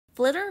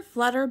Flitter,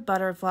 flutter,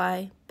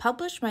 butterfly.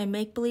 Publish my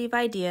make-believe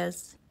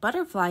ideas.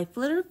 Butterfly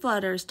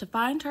flutters to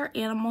find her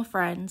animal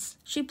friends.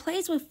 She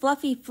plays with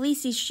fluffy,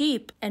 fleecy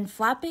sheep and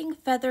flapping,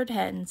 feathered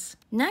hens.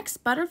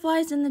 Next,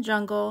 butterflies in the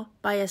jungle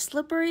by a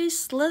slippery,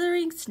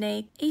 slithering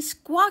snake. A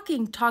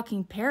squawking,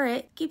 talking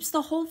parrot keeps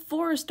the whole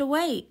forest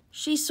awake.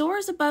 She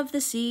soars above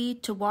the sea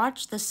to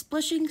watch the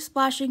splishing,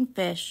 splashing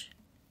fish.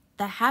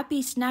 The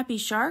happy, snappy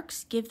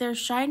sharks give their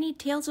shiny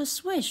tails a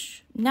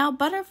swish. Now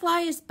Butterfly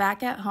is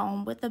back at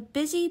home with a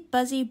busy,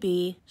 buzzy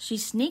bee. She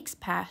sneaks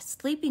past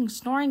sleeping,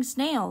 snoring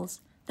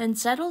snails, then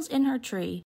settles in her tree.